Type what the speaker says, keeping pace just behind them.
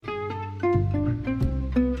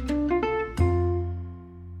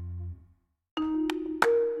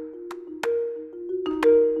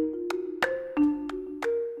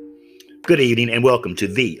Good evening and welcome to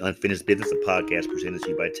The Unfinished Business, a podcast presented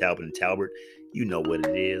to you by Talbot and Talbot. You know what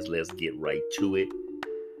it is. Let's get right to it.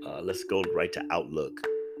 Let's go right to Outlook.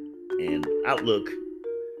 And Outlook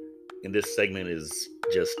in this segment is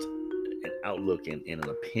just an outlook and an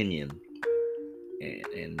opinion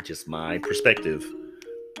and just my perspective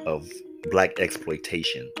of Black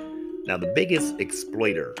exploitation. Now, the biggest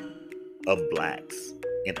exploiter of Blacks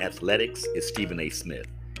in athletics is Stephen A. Smith.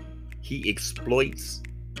 He exploits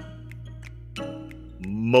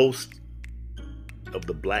most of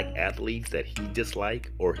the Black athletes that he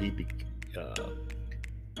dislike or he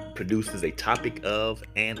produces a topic of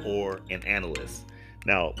and or an analyst.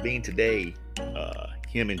 Now, being today,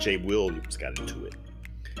 him and Jay Williams got into it.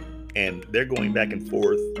 And they're going back and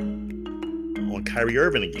forth on Kyrie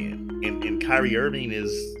Irving again. And Kyrie Irving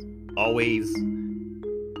is always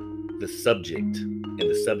the subject and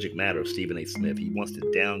the subject matter of Stephen A. Smith. He wants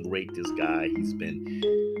to downgrade this guy.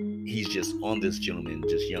 He's just on this gentleman,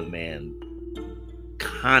 just young man,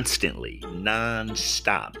 constantly,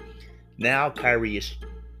 non-stop. Now Kyrie is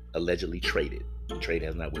allegedly traded. The trade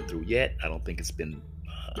has not went through yet. I don't think it's been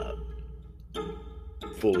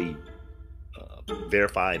fully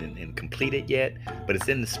verified and completed yet, but it's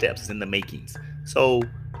in the steps, it's in the makings. So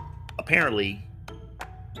apparently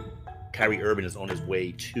Kyrie Irving is on his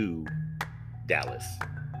way to Dallas,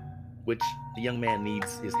 which the young man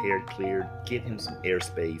needs his hair cleared, get him some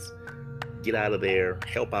airspace, get out of there,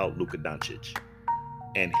 help out Luka Doncic.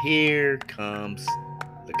 And here comes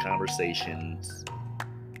the conversations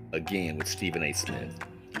again with Stephen A. Smith.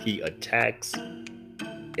 He attacks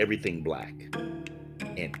everything Black.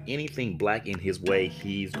 And anything Black in his way,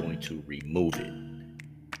 he's going to remove it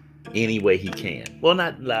any way he can. Well,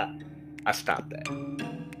 I stopped that.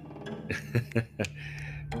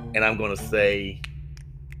 And I'm going to say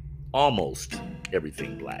almost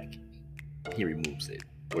everything Black, he removes it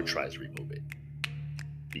or tries to remove it.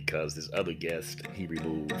 Because this other guest he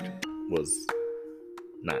removed was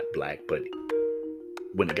not Black, but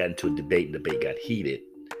when it got into a debate and the debate got heated,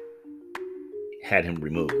 had him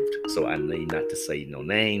removed. So I need not to say no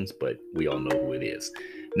names, but we all know who it is.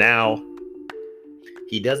 Now,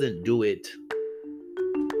 he doesn't do it.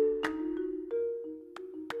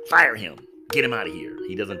 Fire him. Get him out of here.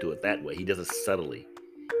 He doesn't do it that way. He does it subtly.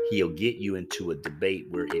 He'll get you into a debate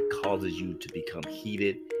where it causes you to become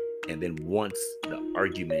heated. And then once the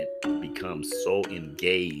argument becomes so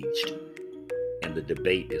engaged and the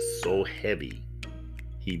debate is so heavy,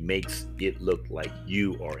 he makes it look like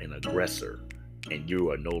you are an aggressor and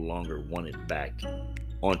you are no longer wanted back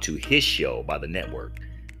onto his show by the network.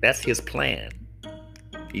 That's his plan.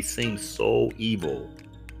 He seems so evil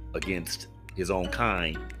against his own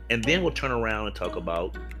kind, and then we'll turn around and talk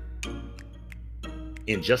about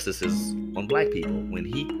injustices on Black people when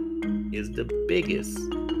he is the biggest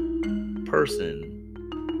person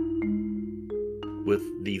with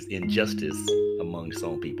these injustices among his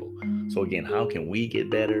own people. So again, how can we get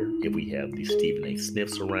better if we have these Stephen A.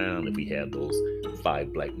 Smiths around, if we have those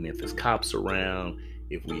 5 Black Memphis cops around,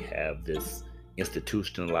 if we have this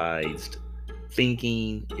institutionalized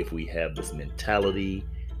thinking, if we have this mentality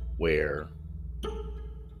where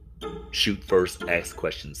shoot first, ask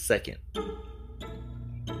questions second.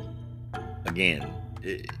 Again,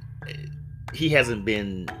 he hasn't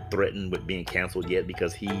been threatened with being canceled yet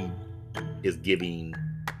because he is giving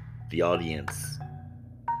the audience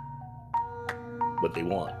what they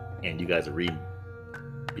want. And you guys are reading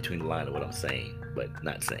between the line of what I'm saying, but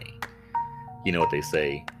not saying. You know what they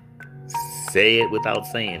say? Say it without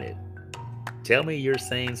saying it. Tell me you're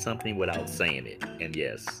saying something without saying it. And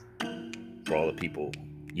yes, for all the people,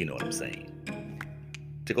 you know what I'm saying.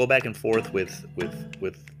 To go back and forth with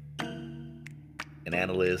an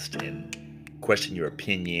analyst and question your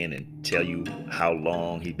opinion and tell you how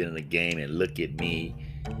long he's been in the game and look at me.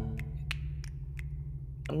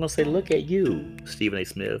 I'm going to say, look at you, Stephen A.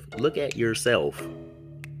 Smith. Look at yourself.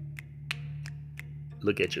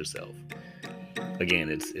 Look at yourself. Again,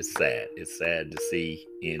 it's sad. It's sad to see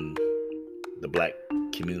in the Black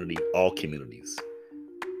community, all communities.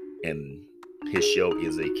 And his show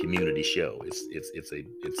is a community show.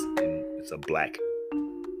 It's a Black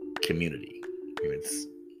community. It's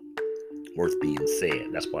worth being said.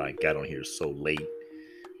 That's why I got on here so late.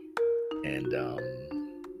 And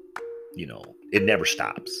it never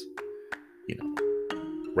stops.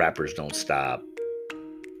 Rappers don't stop.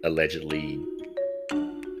 Allegedly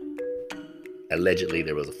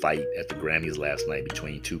there was a fight at the Grammys last night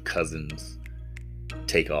between 2 cousins,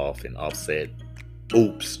 Takeoff and Offset.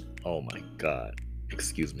 Oops. Oh my God.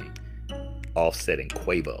 Excuse me. Offset and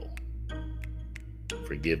Quavo.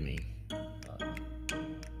 Forgive me.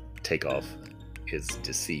 Takeoff is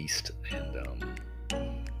deceased, and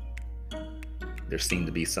there seemed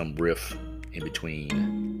to be some rift in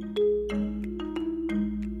between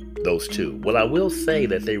those two. Well, I will say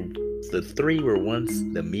that the three were once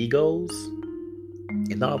the Migos,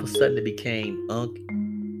 and all of a sudden it became Unk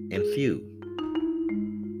and Few,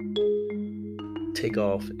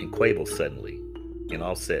 Takeoff and Quavo suddenly, and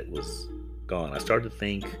Offset was gone. I started to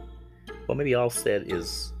think, well, maybe Offset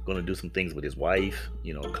is going to do some things with his wife,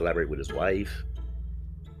 collaborate with his wife.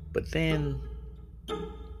 But then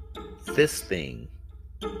this thing,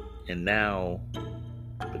 and now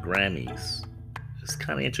the Grammys, is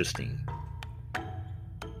kind of interesting.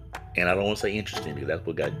 And I don't want to say interesting because that's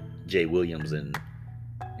what got Jay Williams and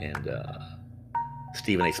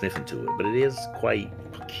Stephen A. Smith into it. But it is quite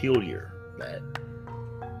peculiar that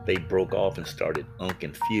they broke off and started Unk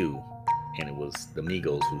and Few, and it was the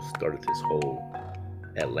Migos who started this whole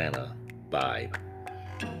Atlanta vibe.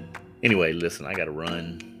 Anyway, listen, I gotta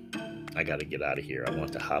run. I gotta get out of here. I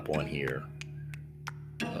want to hop on here.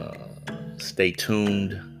 Stay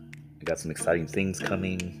tuned. I got some exciting things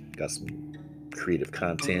coming. Got some creative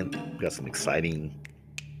content. Got some exciting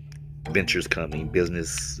ventures coming.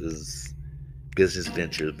 Business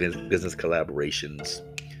ventures, business collaborations,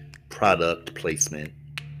 product placement,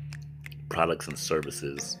 products and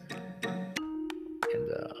services,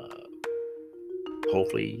 and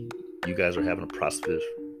hopefully you guys are having a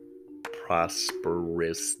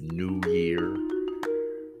prosperous new year,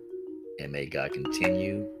 and may God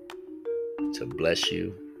continue to bless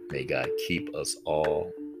you. May God keep us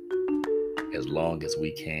all as long as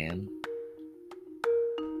we can.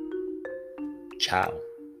 Ciao.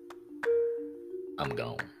 I'm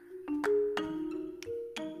gone.